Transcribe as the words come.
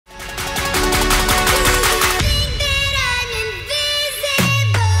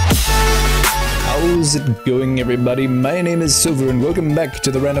How's it going, everybody? My name is Silver, and welcome back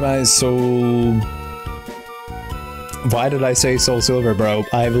to the Randomized Soul... Why did I say Soul Silver, bro?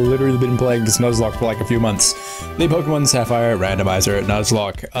 I've literally been playing this Nuzlocke for like a few months. The Pokemon Sapphire Randomizer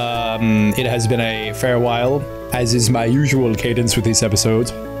Nuzlocke. It has been a fair while, as is my usual cadence with these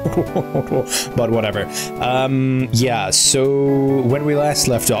episodes. But whatever. Yeah, so when we last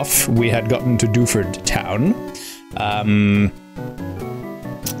left off, we had gotten to Dewford Town.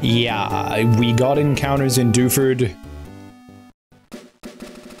 Yeah, we got encounters in Dewford.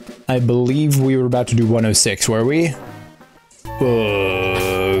 I believe we were about to do 106, were we? Ugh.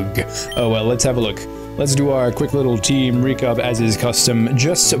 Oh well, let's have a look. Let's do our quick little team recap as is custom.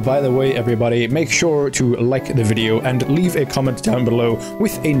 Just by the way, everybody, make sure to like the video and leave a comment down below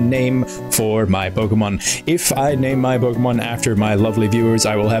with a name for my Pokemon. If I name my Pokemon after my lovely viewers,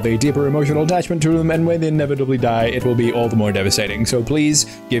 I will have a deeper emotional attachment to them, and when they inevitably die, it will be all the more devastating. So please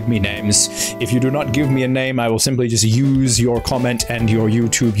give me names. If you do not give me a name, I will simply just use your comment and your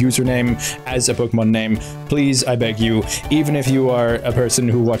YouTube username as a Pokemon name. Please, I beg you, even if you are a person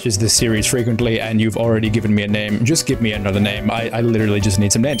who watches this series frequently and you've already given me a name, just give me another name. I literally just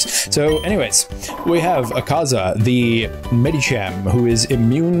need some names. So anyways, we have Akaza, the Medicham, who is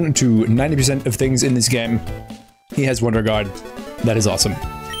immune to 90% of things in this game. He has Wonder Guard. That is awesome.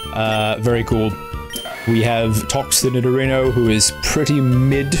 Very cool. We have Tox the Nidorino, who is pretty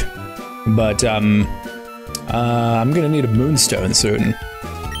mid, but I'm gonna need a Moonstone soon.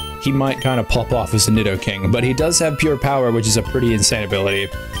 He might kind of pop off as the Nidoking, but he does have Pure Power, which is a pretty insane ability.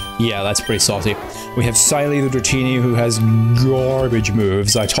 Yeah, that's pretty salty. We have Siley the Dratini, who has garbage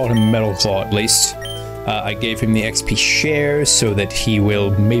moves. I taught him Metal Claw, at least. I gave him the XP share so that he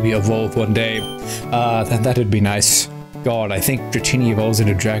will maybe evolve one day. That'd be nice. God, I think Dratini evolves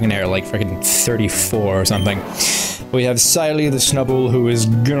into Dragonair like freaking 34 or something. We have Siley the Snubbull, who is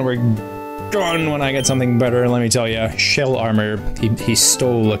gonna be gone when I get something better, let me tell ya. Shell armor. He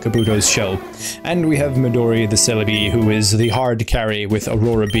stole a Kabuto's shell. And we have Midori the Celebi, who is the hard carry with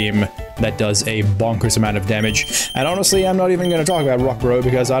Aurora Beam that does a bonkers amount of damage. And honestly, I'm not even going to talk about Rock Bro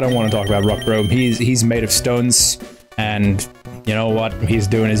because I don't want to talk about Rock Bro. He's made of stones, and you know what? He's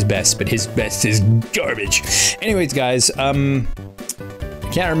doing his best, but his best is garbage. Anyways, guys, I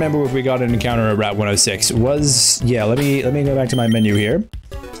can't remember if we got an encounter at Route 106. Yeah, let me go back to my menu here.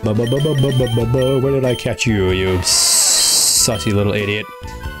 Where did I catch you, you sussy little idiot?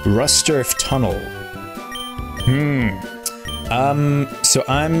 Rusturf Tunnel. So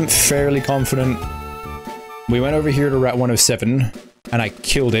I'm fairly confident. We went over here to Route 107, and I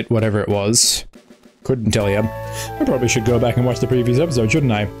killed it, whatever it was. Couldn't tell you. I probably should go back and watch the previous episode,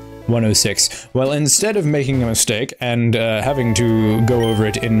 shouldn't I? 106. Well, instead of making a mistake and having to go over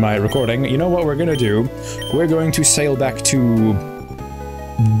it in my recording, you know what we're gonna do? We're going to sail back to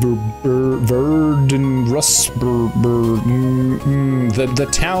the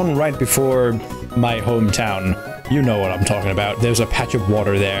town right before my hometown. You know what I'm talking about. There's a patch of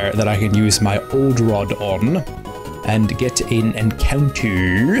water there that I can use my old rod on and get an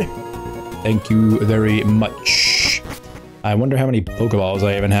encounter. Thank you very much. I wonder how many Pokeballs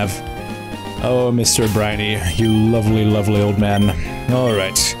I even have. Oh, Mr. Briny, you lovely, lovely old man.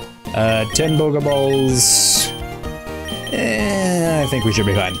 Alright. 10 Pokeballs. I think we should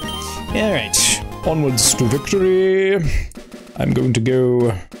be fine. Alright, onwards to victory. I'm going to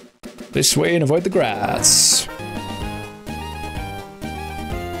go this way and avoid the grass.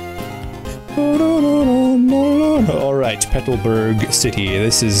 Alright, Petalburg City.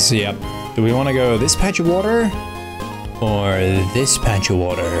 This is, yeah. Do we want to go this patch of water? Or this patch of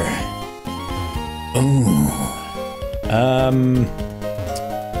water? Ooh.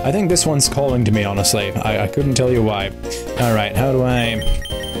 I think this one's calling to me, honestly. I couldn't tell you why. Alright, how do I...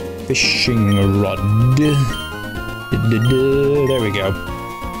 Fishing rod. There we go.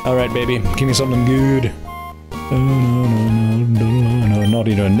 Alright, baby. Give me something good. No, not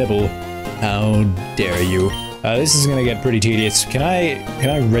even a nibble. How dare you. This is gonna get pretty tedious. Can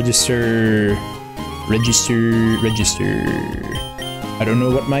I register? Register. I don't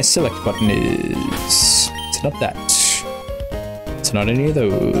know what my select button is. It's not that. It's not any of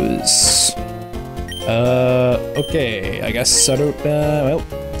those. Okay, I guess I don't, well,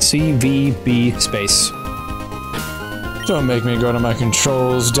 CVB space. Don't make me go to my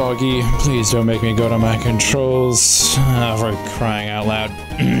controls, doggy. Please don't make me go to my controls. For crying out loud.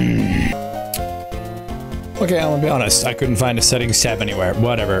 Okay, I'll be honest, I couldn't find a settings tab anywhere.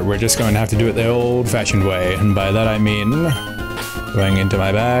 Whatever, we're just going to have to do it the old-fashioned way, and by that I mean going into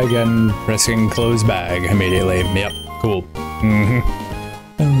my bag and pressing close bag immediately. Yep, cool.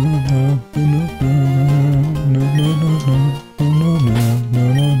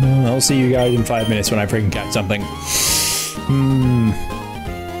 I'll see you guys in 5 minutes when I freaking catch something.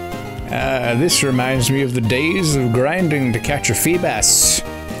 This reminds me of the days of grinding to catch a feebas.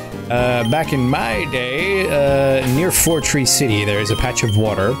 Back in my day, near Fort Tree City, there is a patch of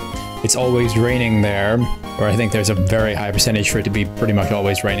water. It's always raining there, or I think there's a very high percentage for it to be pretty much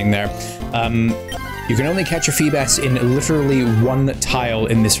always raining there. You can only catch a feebas in literally one tile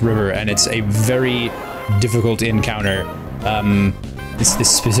in this river, and it's a very difficult encounter. It's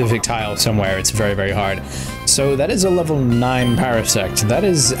this specific tile somewhere, it's very, very hard. So that is a level 9 Parasect. That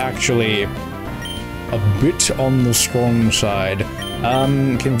is actually a bit on the strong side.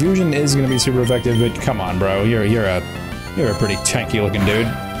 Confusion is gonna be super effective, but come on, bro, you're a pretty tanky looking dude.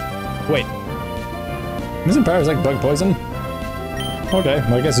 Wait, isn't Parasect bug poison? Okay,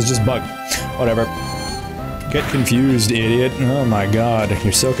 well, I guess it's just bug. Whatever. Get confused, idiot. Oh my god,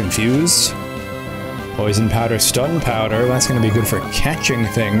 you're so confused. Poison powder, stun powder, that's gonna be good for catching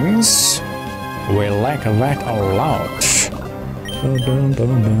things. We lack that a lot.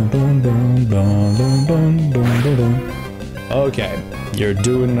 Okay, you're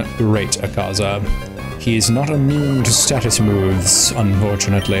doing great, Akaza. He's not immune to status moves,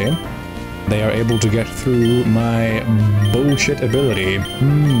 unfortunately. They are able to get through my bullshit ability.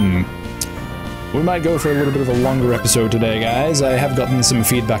 We might go for a little bit of a longer episode today, guys. I have gotten some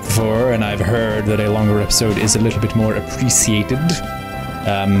feedback before, and I've heard that a longer episode is a little bit more appreciated.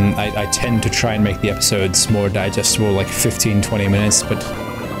 I tend to try and make the episodes more digestible, like 15-20 minutes, but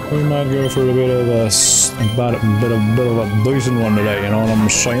we might go for a bit of a decent one today, you know what I'm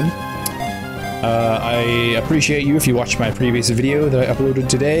saying? I appreciate you if you watched my previous video that I uploaded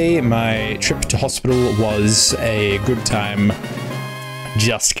today. My trip to hospital was a good time.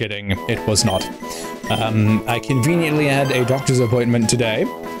 Just kidding, it was not. I conveniently had a doctor's appointment today.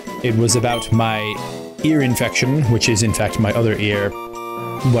 It was about my ear infection, which is in fact my other ear.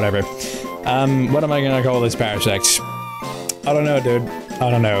 Whatever. What am I gonna call this Parasect? I don't know, dude. I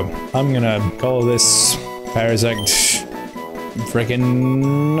don't know. I'm gonna call this Parasect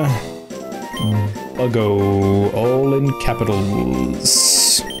frickin' Buggo, all in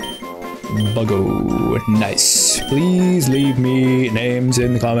capitals. Buggo, nice. Please leave me names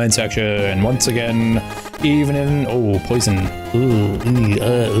in the comment section. Once again, even in poison.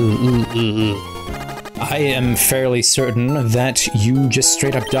 I am fairly certain that you just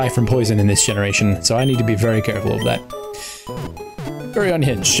straight up die from poison in this generation, so I need to be very careful of that. Very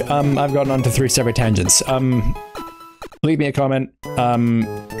unhinged. I've gotten onto 3 separate tangents. Leave me a comment.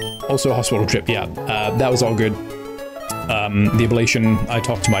 Also, hospital trip, yeah, that was all good. The ablation, I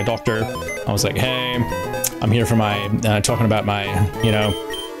talked to my doctor. I was like, hey, I'm here for my, talking about my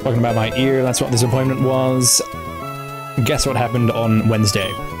ear. That's what this appointment was. Guess what happened on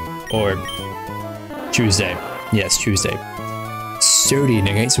Wednesday? Or Tuesday. Yes, Tuesday. Sturdy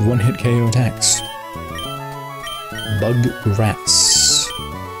negates 1-hit KO attacks. Bug rats.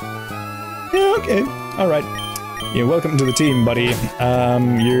 Yeah, okay, alright. Yeah, welcome to the team, buddy.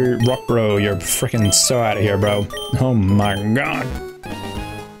 You're rock bro, you're freaking so out of here, bro. Oh my god.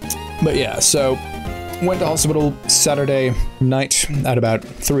 But yeah, so went to hospital Saturday night at about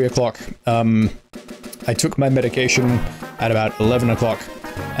 3 o'clock. I took my medication at about 11 o'clock,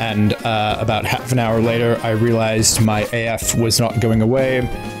 and about half an hour later, I realized my AF was not going away,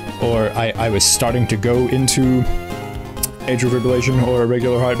 or I was starting to go into atrial fibrillation or a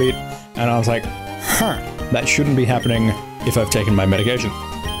regular heartbeat, and I was like, huh. That shouldn't be happening if I've taken my medication.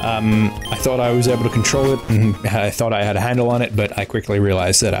 I thought I was able to control it, and I thought I had a handle on it, but I quickly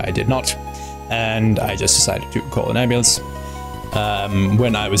realized that I did not, and I just decided to call an ambulance.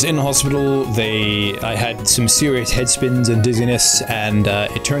 When I was in hospital, I had some serious head spins and dizziness, and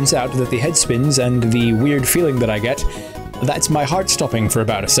it turns out that the head spins and the weird feeling that I get, that's my heart stopping for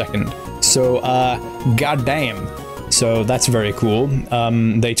about a second. So, goddamn. So that's very cool.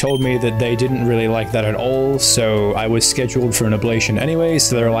 They told me that they didn't really like that at all, so I was scheduled for an ablation anyway,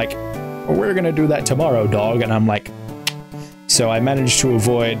 so they're like, well, we're gonna do that tomorrow, dog, and I'm like... So I managed to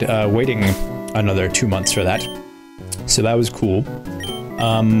avoid waiting another 2 months for that. So that was cool.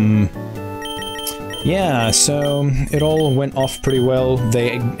 Yeah, so it all went off pretty well.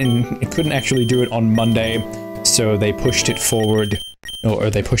 They couldn't actually do it on Monday, so they pushed it forward, or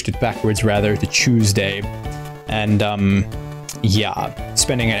they pushed it backwards rather, to Tuesday. And, yeah,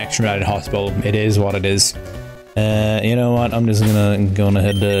 spending an extra night at hospital, it is what it is. You know what, I'm just gonna go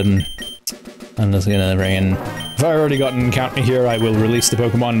ahead and... I'm just gonna bring in... If I've already gotten Count Me here, I will release the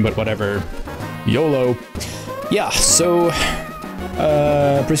Pokemon, but whatever. YOLO. Yeah, so...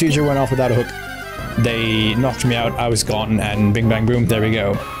 procedure went off without a hook. They knocked me out, I was gone, and bing bang boom, there we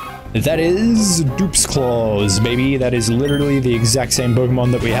go. That is Dupe's Claws, baby. That is literally the exact same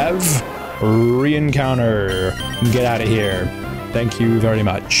Pokemon that we have. Re-encounter. Get out of here. Thank you very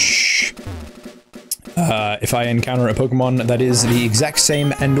much. If I encounter a Pokemon that is the exact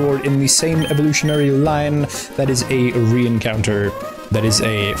same and or in the same evolutionary line, that is a re-encounter. That is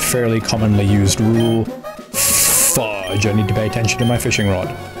a fairly commonly used rule. Fudge, I need to pay attention to my fishing rod.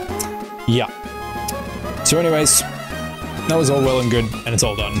 Yeah. So anyways, that was all well and good, and it's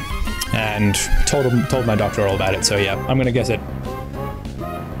all done. And told my doctor all about it, so yeah, I'm gonna guess it.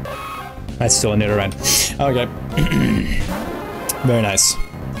 That's still a Nidoran. Okay. Very nice.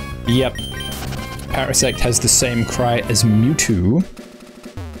 Yep. Parasect has the same cry as Mewtwo.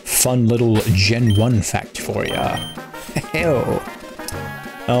 Fun little Gen 1 fact for ya. Hell.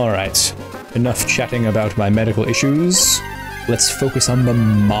 Alright. Enough chatting about my medical issues. Let's focus on the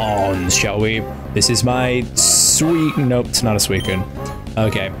Mons, shall we? This is my sweet... Nope, it's not a Suicune.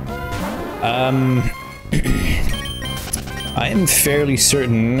 Okay. I am fairly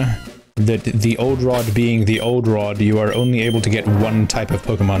certain that the Old Rod being the Old Rod, you are only able to get one type of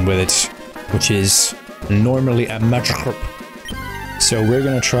Pokemon with it, which is normally a Magikarp. So we're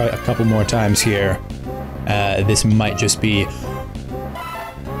gonna try a couple more times here. This might just be...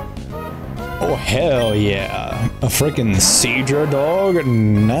 Oh, hell yeah. A freaking Seadra dog?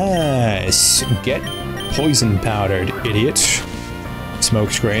 Nice. Get poison powdered, idiot.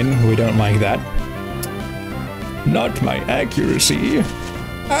 Smokescreen, we don't like that. Not my accuracy.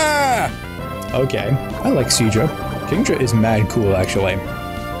 Ah! Okay, I like Seadra. Kingdra is mad cool, actually.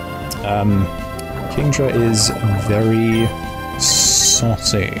 Kingdra is very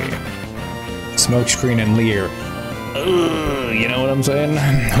saucy. Smokescreen and Leer. Ugh, you know what I'm saying?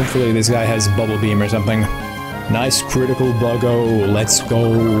 Hopefully this guy has Bubble Beam or something. Nice critical Buggo, let's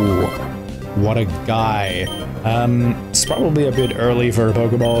go. What a guy. It's probably a bit early for a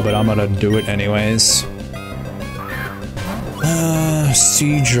Pokeball, but I'm gonna do it anyways.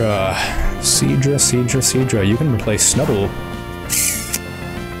 Seadra. Seadra. You can replace Snubble.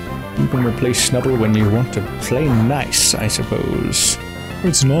 You can replace Snubble when you want to play nice, I suppose.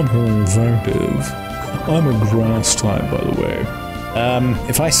 It's not very effective. I'm a grass type, by the way.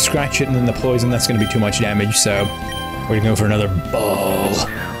 If I scratch it and then the poison, that's gonna be too much damage, so we're gonna go for another ball.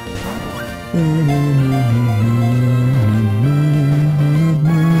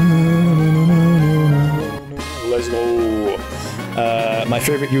 Let's go. My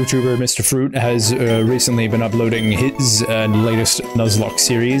favorite YouTuber, Mr. Fruit, has recently been uploading his latest Nuzlocke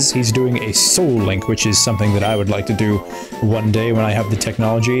series. He's doing a Soul Link, which is something that I would like to do one day when I have the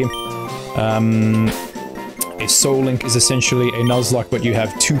technology. A Soul Link is essentially a Nuzlocke, but you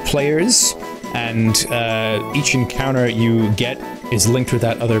have two players, and each encounter you get is linked with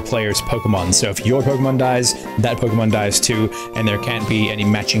that other player's Pokemon. So if your Pokemon dies, that Pokemon dies too, and there can't be any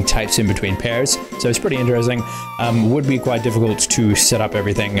matching types in between pairs. So it's pretty interesting. Would be quite difficult to set up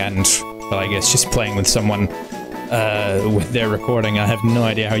everything, and, well, I guess just playing with someone with their recording, I have no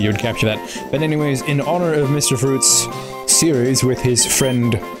idea how you would capture that. But anyways, in honor of Mr. Fruit's series with his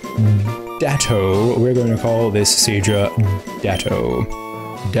friend Datto, we're going to call this Seadra Datto.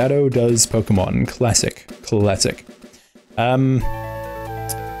 Datto does Pokemon. Classic.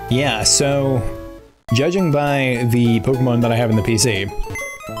 Yeah, so judging by the Pokemon that I have in the PC,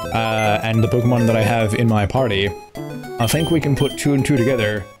 and the Pokemon that I have in my party, I think we can put 2 and 2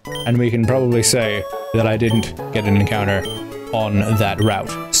 together, and we can probably say that I didn't get an encounter on that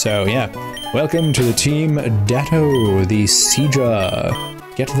route. So yeah, welcome to the team Datto, the Seadra.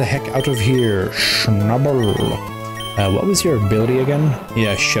 Get the heck out of here, Schnubble. What was your ability again?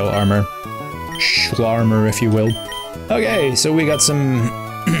 Yeah, Shell Armor. Schlarmer, if you will. Okay, so we got some...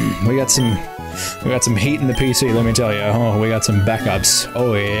 we got some heat in the PC, let me tell you. Oh, we got some backups.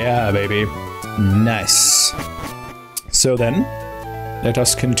 Oh yeah, baby. Nice. So then, let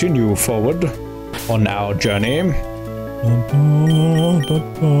us continue forward on our journey.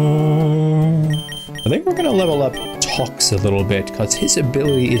 I think we're gonna level up Tox a little bit, because his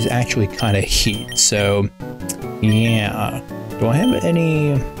ability is actually kind of heat, so... yeah. Do I have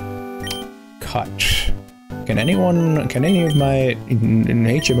any... cut? Can any of my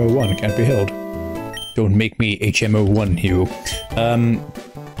HMO1 can't be held? Don't make me HMO1, Hugh.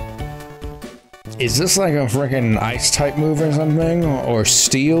 Is this like a freaking ice type move or something? Or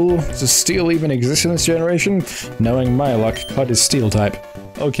steel? Does steel even exist in this generation? Knowing my luck, cut is steel type.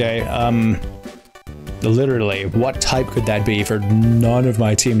 Okay, literally, what type could that be for none of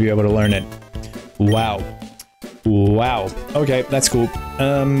my team to be able to learn it? Wow. Wow. Okay, that's cool.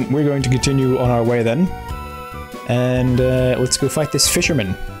 We're going to continue on our way then. And let's go fight this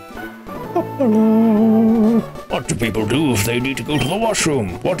fisherman. What do people do if they need to go to the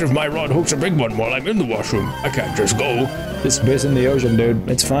washroom? What if my rod hooks a big one while I'm in the washroom? I can't just go. Just piss in the ocean, dude.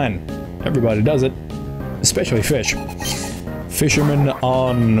 It's fine. Everybody does it. Especially fish. Fisherman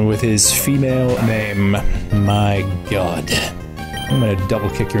on with his female name. My god. I'm gonna double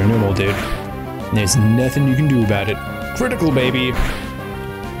kick your noodle, dude. There's nothing you can do about it. Critical, baby.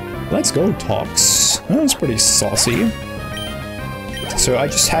 Let's go, Tox. That was pretty saucy. So I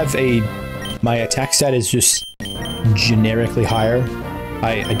just have my attack stat is just generically higher.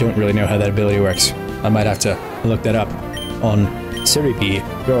 I don't really know how that ability works. I might have to look that up on Cerebi,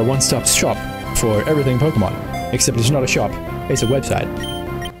 your one-stop shop for everything Pokemon. Except it's not a shop, it's a website.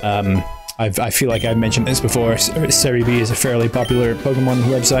 I feel like I've mentioned this before. Cerebi is a fairly popular Pokemon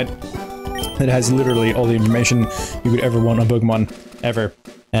website that has literally all the information you could ever want on Pokemon, ever.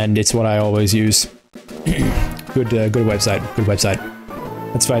 And it's what I always use. Good website, good website.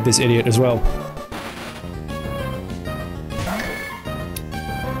 Let's fight this idiot as well.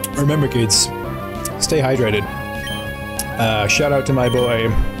 Remember, kids, stay hydrated. Shout out to my boy,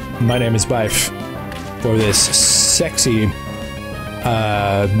 my name is Bife, for this sexy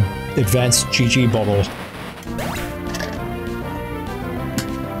advanced GG bottle.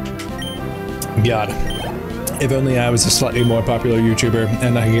 God, if only I was a slightly more popular YouTuber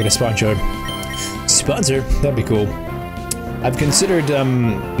and I could get a sponsor. That'd be cool. I've considered,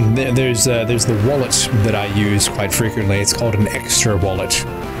 there's the wallet that I use quite frequently. It's called an extra wallet.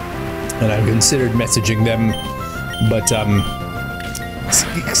 And I've considered messaging them, but, it's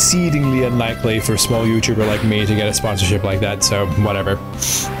exceedingly unlikely for a small YouTuber like me to get a sponsorship like that, so whatever.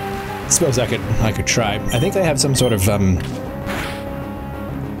 I suppose I could try. I think they have some sort of,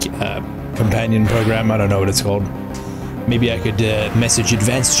 companion program, I don't know what it's called. Maybe I could, message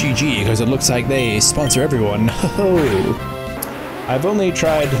Advanced GG, because it looks like they sponsor everyone. Ho-ho! I've only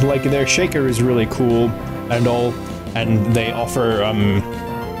tried, like, their shaker is really cool and all, and they offer,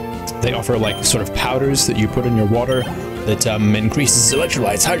 like, sort of powders that you put in your water that, increases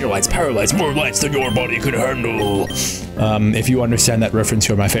electrolytes, hydrolytes, paralytes, more lights than your body could handle. If you understand that reference,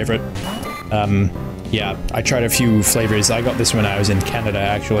 you're my favorite. Yeah, I tried a few flavors. I got this when I was in Canada,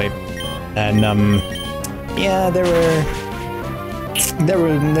 actually. And, yeah, they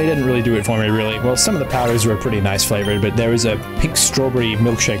didn't really do it for me, really. Well, some of the powders were pretty nice flavored, but there was a pink strawberry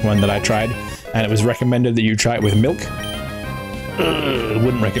milkshake one that I tried, and it was recommended that you try it with milk.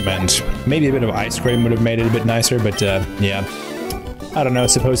 Wouldn't recommend. Maybe a bit of ice cream would have made it a bit nicer, but, yeah. I don't know,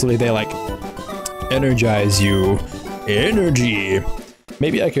 supposedly they, like, energize you. Energy!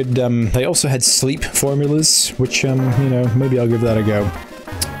 Maybe I could, they also had sleep formulas, which, you know, maybe I'll give that a go.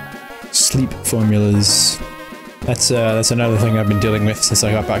 Sleep formulas. That's another thing I've been dealing with since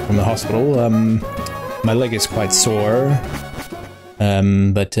I got back from the hospital. My leg is quite sore,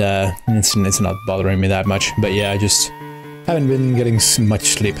 but it's not bothering me that much. But yeah, I just haven't been getting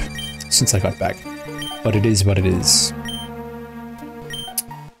much sleep since I got back. But it is what it is.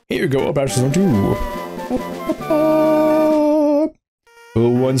 Here you go, about season 2. Who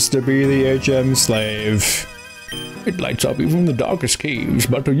wants to be the HM slave? It lights up even the darkest caves,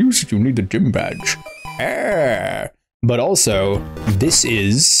 but to use it you need the gym badge. But also, this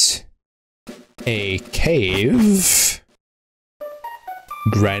is a cave.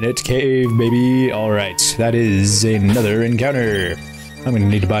 Granite cave, baby. Alright, that is another encounter. I'm gonna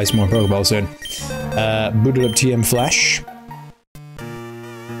need to buy some more Pokeballs soon. Booted up TM Flash.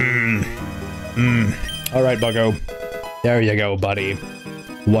 Alright, Buggo. There you go, buddy.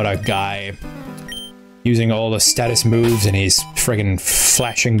 What a guy. Using all the status moves, and he's friggin'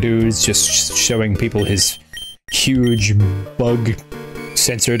 flashing dudes, just showing people his huge bug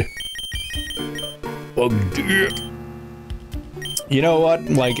censored. Bug dick. You know what?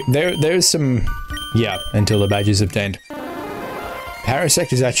 Like, there's some... Yeah, until the badge is obtained.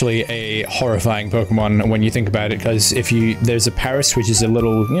 Parasect is actually a horrifying Pokemon when you think about it, because if you... There's a Paras, which is a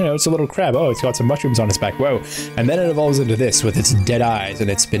little, you know, it's a little crab. Oh, it's got some mushrooms on its back. Whoa. And then it evolves into this with its dead eyes, and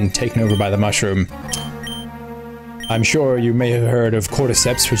it's been taken over by the mushroom. I'm sure you may have heard of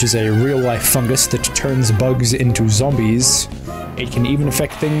Cordyceps, which is a real-life fungus that turns bugs into zombies. It can even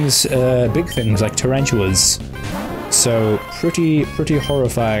affect things, big things like tarantulas. So, pretty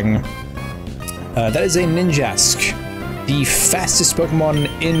horrifying. That is a Ninjask. The fastest Pokemon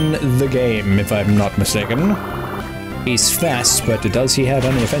in the game, if I'm not mistaken. He's fast, but does he have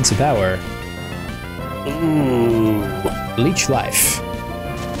any offensive power? Ooh. Leech Life.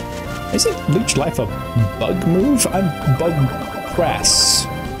 Isn't Leech Life a bug move? I'm Bug Grass.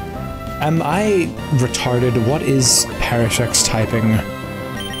 Am I retarded? What is Parasect's typing?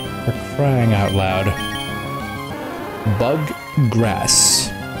 For crying out loud. Bug Grass.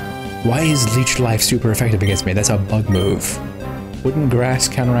 Why is Leech Life super effective against me? That's a bug move. Wouldn't grass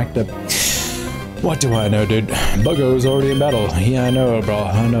counteract the... What do I know, dude? Buggo's already in battle. Yeah, I know, bro.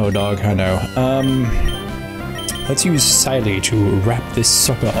 I know, dog. I know. Let's use Siley to wrap this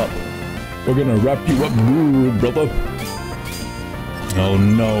sucker up. We're gonna wrap you up good, brother. Oh,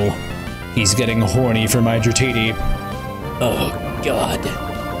 no. He's getting horny for my Dratini. Oh, God.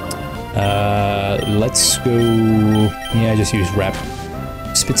 Let's go... Yeah, just use wrap.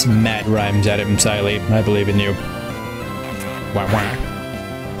 Spit some mad rhymes at him, Siley. I believe in you. Wah, wah.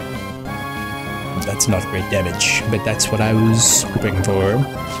 That's not great damage, but that's what I was hoping for.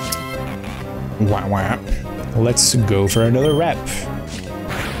 Wah, wah. Let's go for another wrap.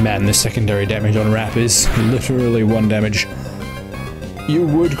 Man, the secondary damage on wrap is literally 1 damage. You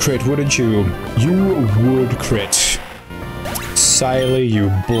would crit, wouldn't you? You would crit. Siley, you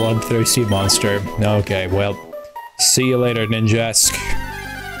bloodthirsty monster. Okay, well, see you later, Ninjask.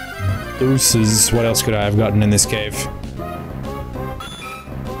 Deuces. What else could I have gotten in this cave?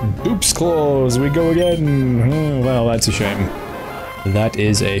 Oops, claws, we go again. Oh, well, that's a shame. That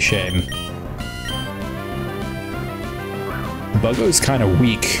is a shame. Buggo's kind of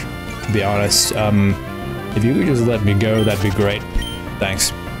weak, to be honest. If you could just let me go, that'd be great.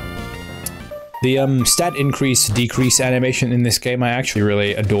 Thanks. The stat increase decrease animation in this game I actually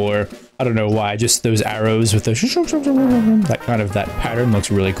really adore. I don't know why, just those arrows with the that pattern looks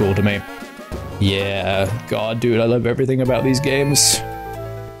really cool to me. Yeah, god dude, I love everything about these games.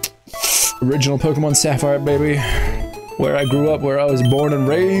 Original Pokemon Sapphire, baby. Where I grew up, where I was born and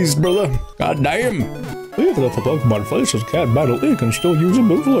raised, brother. God damn. Even if a Pokemon faces can't battle, it can still use a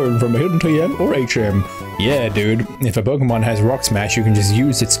move learned from a hidden TM or HM. Yeah, dude. If a Pokemon has Rock Smash, you can just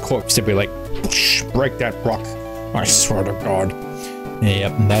use its corpse to be like, whoosh, break that rock. I swear to God.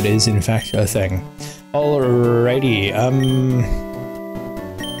 Yep, that is in fact a thing. Alrighty,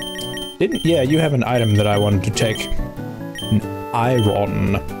 yeah, you have an item that I wanted to take. An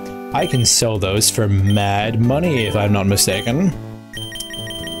iron. I can sell those for mad money, if I'm not mistaken.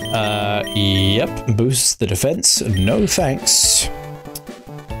 Yep, boosts the defense. No thanks.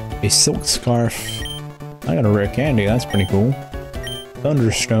 A silk scarf. I got a rare candy, that's pretty cool.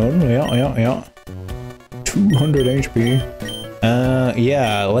 Thunderstone, yeah. 200 HP.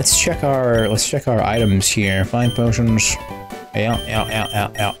 Yeah, let's check our items here. Find potions. Yeah.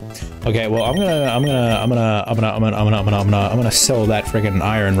 Okay, well, I'm gonna sell that friggin'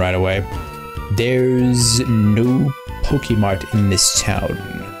 iron right away. There's no Pokemart in this town.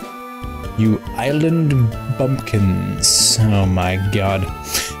 You island bumpkins. Oh my god.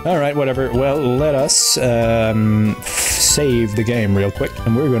 Alright, whatever. Well, let us save the game real quick,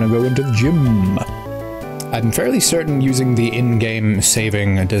 and we're gonna go into the gym. I'm fairly certain using the in-game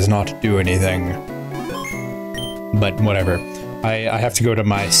saving does not do anything. But whatever. I have to go to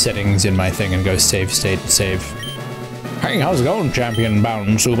my settings in my thing and go save state save. Hey, how's it going, Champion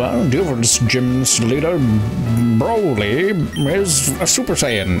Bound Suba? Difference Gym's leader Broly is a Super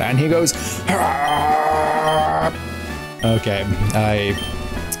Saiyan, and he goes. Aah! Okay, I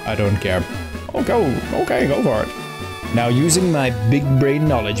don't care. Oh, okay, go for it. Now, using my big brain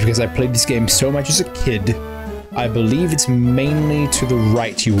knowledge, because I played this game so much as a kid, I believe it's mainly to the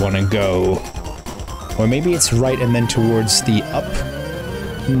right you want to go. Or maybe it's right and then towards the up?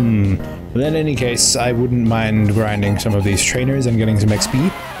 But in any case, I wouldn't mind grinding some of these trainers and getting some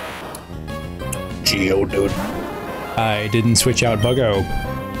XP. Geo, dude. I didn't switch out Buggo.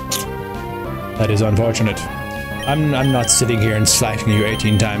 That is unfortunate. I'm not sitting here and slashing you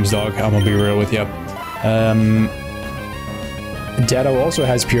 18 times, dog. I'm gonna be real with you. Datto also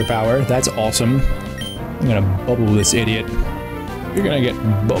has pure power. That's awesome. I'm gonna bubble this idiot. You're gonna get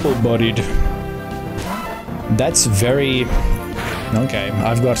bubble-buddied. That's very... Okay,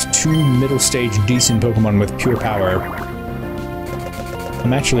 I've got 2 middle stage decent Pokemon with pure power.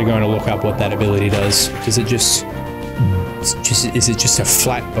 I'm actually going to look up what that ability does. Does it just... Is it just a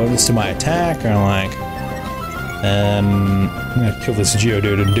flat bonus to my attack, or like... I'm gonna kill this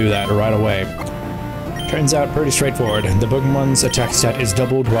Geodude and do that right away. Turns out pretty straightforward. The Pokemon's attack stat is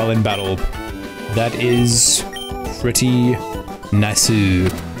doubled while in battle. That is... pretty... nasu.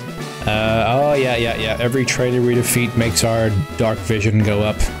 Oh, yeah. Every trainer we defeat makes our dark vision go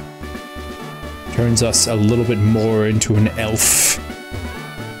up. Turns us a little bit more into an elf.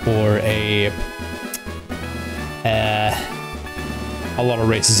 Or a lot of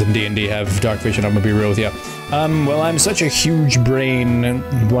races in D&D have dark vision, I'm gonna be real with you. Well, I'm such a huge brain,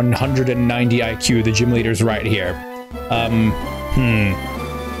 190 IQ, the gym leader's right here.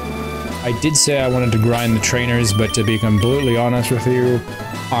 I did say I wanted to grind the trainers, but to be completely honest with you,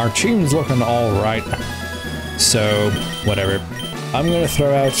 our team's looking alright. So, whatever. I'm going to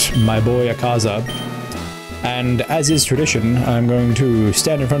throw out my boy Akaza, and as is tradition, I'm going to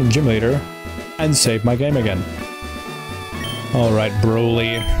stand in front of the gym leader and save my game again. Alright,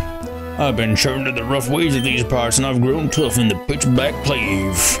 Broly. I've been shown to the rough ways of these parts, and I've grown tough in the pitch black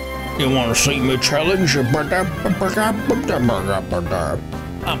clave. You want to see me challenge? I'm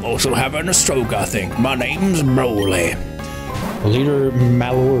also having a stroke, I think. My name's Broly. Leader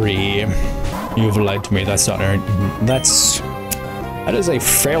Mallory. You've lied to me. That's not her. That is a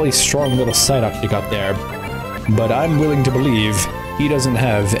fairly strong little Psyduck you got there. But I'm willing to believe he doesn't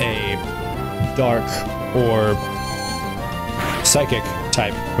have a dark or psychic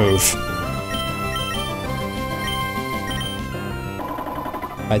type move.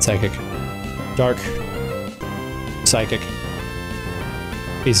 Right, psychic. Dark. Psychic.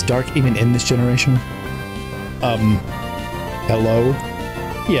 Is dark even in this generation? Hello?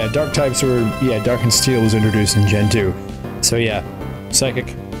 Yeah, dark types were... Yeah, dark and steel was introduced in Gen 2. So yeah,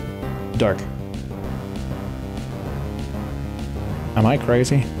 psychic, dark. Am I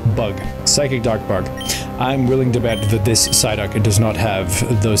crazy? Bug. Psychic, dark, bug. I'm willing to bet that this Psyduck does not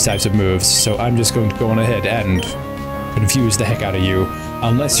have those types of moves, so I'm just going to go on ahead and confuse the heck out of you.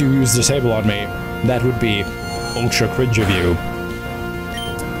 Unless you use Disable on me, that would be ultra cringe of you.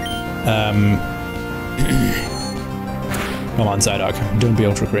 Come on, Psyduck, don't be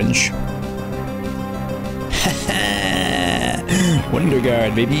ultra cringe. Wonder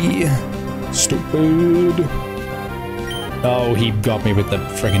Guard, baby. Stupid. Oh, he got me with the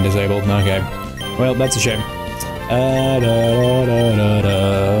friggin' disabled. Okay. Well, that's a shame.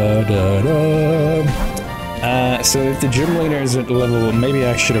 So if the gym leader is at level... Maybe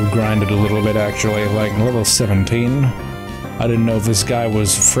I should have grinded a little bit, actually. Like, level 17. I didn't know if this guy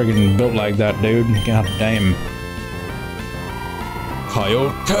was friggin' built like that, dude. God damn.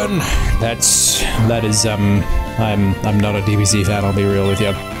 Kaioken. That is, I'm not a DBZ fan, I'll be real with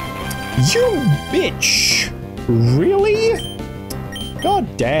you. You bitch! Really?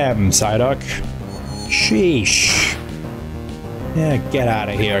 God damn, Psyduck. Sheesh. Yeah, get out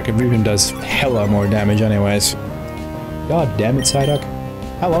of here. Confusion does hella more damage anyways. God damn it, Psyduck.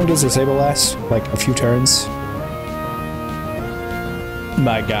 How long does Disable last? Like, a few turns?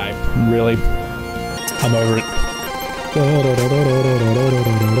 My guy. Really? I'm over it.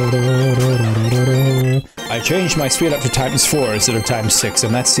 I changed my speed up to ×4 instead of ×6,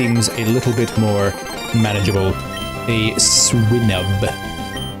 and that seems a little bit more manageable. A Swinub.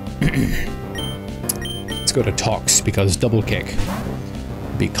 Let's go to Tox, because double kick.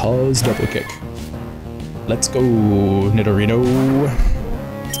 Let's go, Nidorino.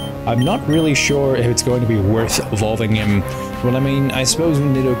 I'm not really sure if it's going to be worth evolving him. Well, I mean, I suppose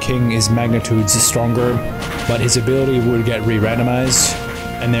Nidoking is magnitudes stronger, but his ability would get re-randomized,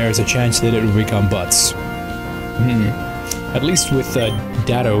 and there is a chance that it would become Butts. At least with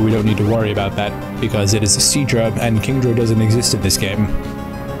Datto, we don't need to worry about that, because it is a Seadra, and Kingdra doesn't exist in this game.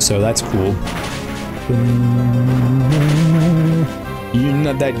 So that's cool. You're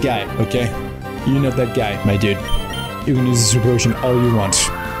not that guy, okay? You're not that guy, my dude. You can use the Super Potion all you want.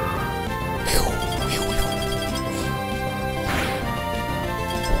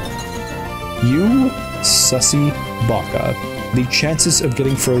 You sussy baka. The chances of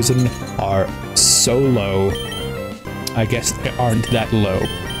getting frozen are so low. I guess they aren't that low.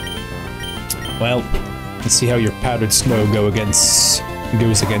 Well, let's see how your powdered snow goes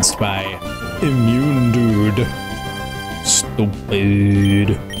against my immune dude.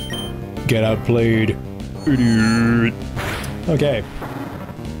 Stupid. Get outplayed. Idiot. Okay.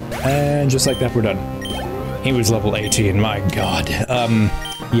 And just like that, we're done. He was level 18, my god.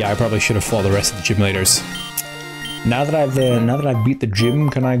 Yeah, I probably should have fought the rest of the gym leaders. Now that I've beat the gym,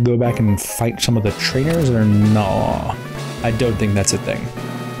 can I go back and fight some of the trainers or no? I don't think that's a thing.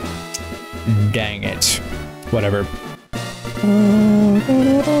 Dang it. Whatever.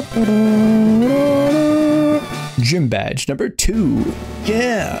 Gym badge number 2.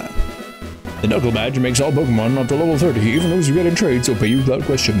 Yeah. The Knuckle badge makes all Pokemon up to level 30, even those you get in trades will pay you without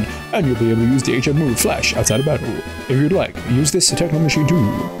question, and you'll be able to use the HM move Flash outside of battle. If you'd like, use this Techno Machine too.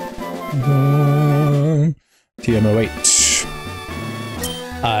 TM08.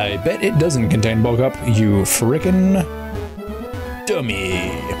 I bet it doesn't contain Bulk Up, you frickin'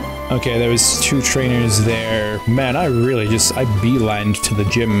 dummy. Okay, there was 2 trainers there. Man, I beelined to the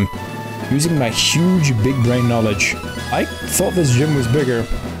gym using my huge big brain knowledge. I thought this gym was bigger.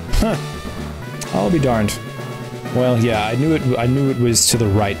 Huh. I'll be darned. Well, yeah, I knew it was to the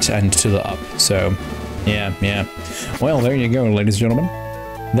right and to the up, so yeah. Well, there you go, ladies and gentlemen.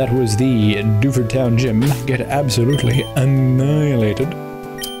 That was the Dewford Town Gym. Get absolutely annihilated.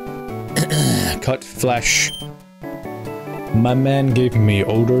 Cut, flash. My man gave me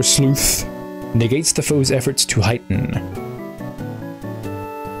Odor Sleuth. Negates the foe's efforts to heighten.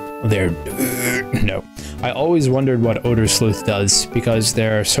 No. I always wondered what Odor Sleuth does, because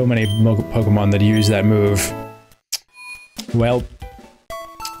there are so many Pokemon that use that move. Well,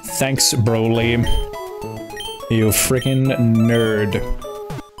 thanks, Broly. You freaking nerd.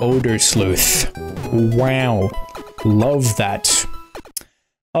 Odor Sleuth. Wow. Love that.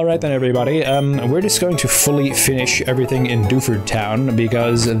 Alright then, everybody. We're just going to fully finish everything in Dewford Town,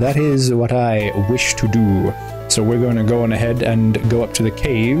 because that is what I wish to do. So we're going to go on ahead and go up to the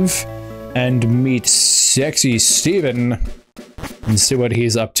cave and meet Sexy Steven and see what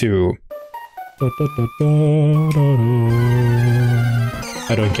he's up to. I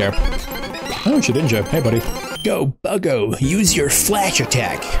don't care. Oh, Shedinja. Hey, buddy. Go, Buggo. Use your flash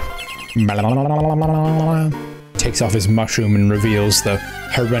attack. Takes off his mushroom and reveals the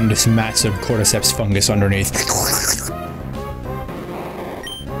horrendous massive cordyceps fungus underneath.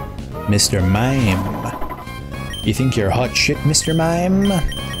 Mr. Mime. You think you're hot shit, Mr. Mime?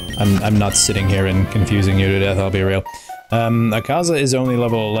 I'm not sitting here and confusing you to death, I'll be real. Akaza is only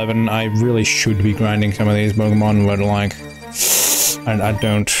level 11. I really should be grinding some of these Pokemon, but like... I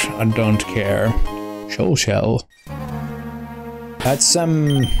don't care. Shoal Shell. That's,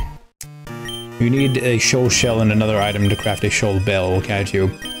 You need a Shoal Shell and another item to craft a Shoal Bell, can't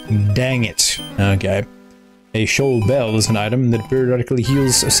you? Dang it. Okay. A Shoal Bell is an item that periodically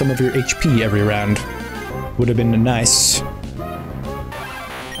heals some of your HP every round. Would have been nice.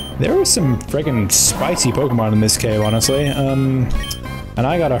 There were some friggin' spicy Pokemon in this cave, honestly. And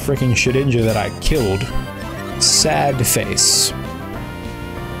I got a freaking Shedinja that I killed. Sad face.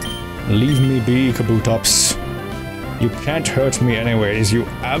 Leave me be, Kabutops. You can't hurt me anyways, you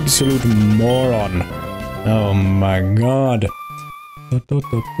absolute moron. Oh my god. Oh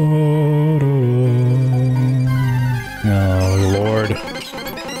lord.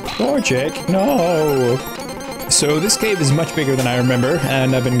 Torchic, no! So this cave is much bigger than I remember,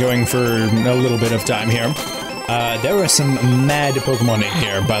 and I've been going for a little bit of time here. There were some mad Pokemon in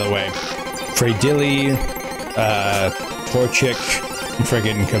here, by the way. Fredilly, Torchic,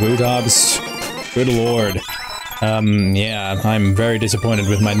 friggin' Kabutops. Good lord. Yeah, I'm very disappointed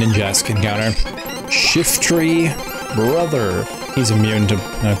with my Ninjask encounter. Shiftry, brother. He's immune to...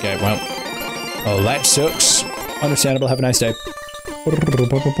 Okay, well. Oh, that sucks. Understandable, have a nice day.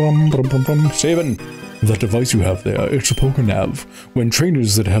 Steven! That device you have there, it's a Pokenav. When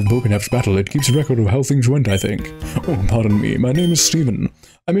trainers that have Pokenavs battle, it keeps a record of how things went, I think. Oh, pardon me, my name is Steven.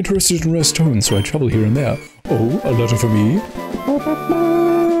 I'm interested in rare stones, so I travel here and there. Oh, a letter for me?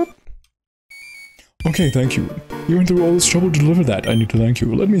 Okay, thank you. You went through all this trouble to deliver that. I need to thank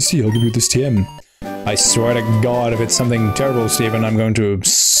you. Let me see, I'll give you this TM. I swear to God, if it's something terrible, Steven, I'm going to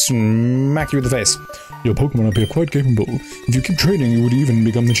smack you in the face. Your Pokemon up here are quite capable. If you keep training, you would even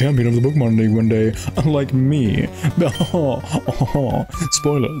become the champion of the Pokemon League one day, unlike me.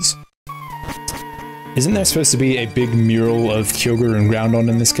 Spoilers. Isn't there supposed to be a big mural of Kyogre and Groudon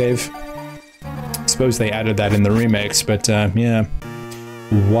in this cave? I suppose they added that in the remakes, but yeah.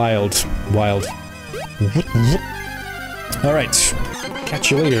 Wild. Wild. Alright. Catch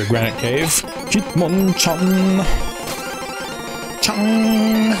you later, Granite Cave. Hitmonchan.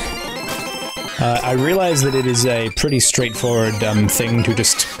 Chang. I realize that it is a pretty straightforward thing to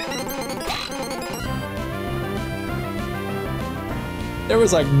just... There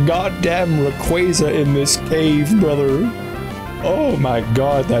was a goddamn Rayquaza in this cave, brother. Oh my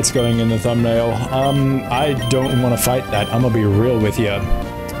god, that's going in the thumbnail. I don't want to fight that. I'm gonna be real with you.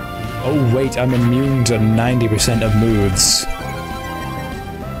 Oh wait, I'm immune to 90% of moves.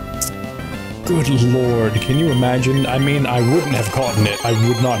 Good lord, can you imagine? I mean, I wouldn't have caught it. I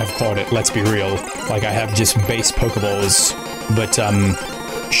would not have caught it, let's be real. Like, I have just base Pokeballs. But,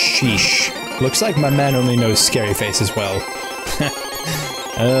 sheesh. Looks like my man only knows Scary Face as well.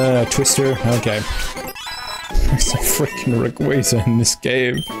 Twister, okay. There's a freaking Rayquaza in this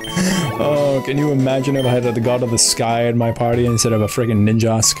cave. Oh, can you imagine if I had the God of the Sky in my party instead of a freaking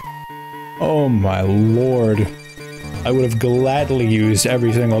Ninjask? Oh my lord. I would have gladly used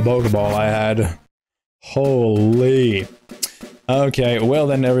every single Pokeball I had. Holy. Okay, well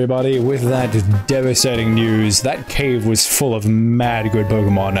then everybody, with that devastating news, that cave was full of mad good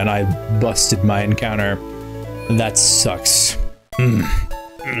Pokemon and I busted my encounter. That sucks.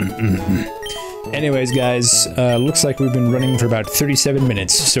 Anyways guys, looks like we've been running for about 37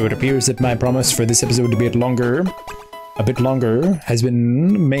 minutes, so it appears that my promise for this episode to be a bit longer, has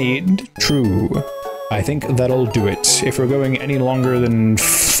been made true. I think that'll do it. If we're going any longer than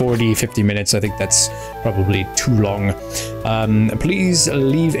 40-50 minutes, I think that's probably too long. Please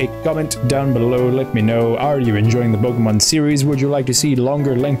leave a comment down below. Let me know, are you enjoying the Pokemon series? Would you like to see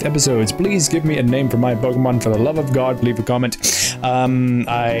longer length episodes? Please give me a name for my Pokemon. For the love of God, leave a comment.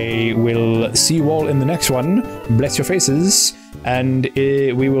 I will see you all in the next one. Bless your faces, and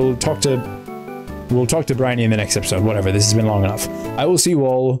we will talk to Bryony in the next episode. Whatever, this has been long enough. I will see you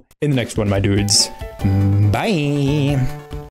all in the next one, my dudes. Bye!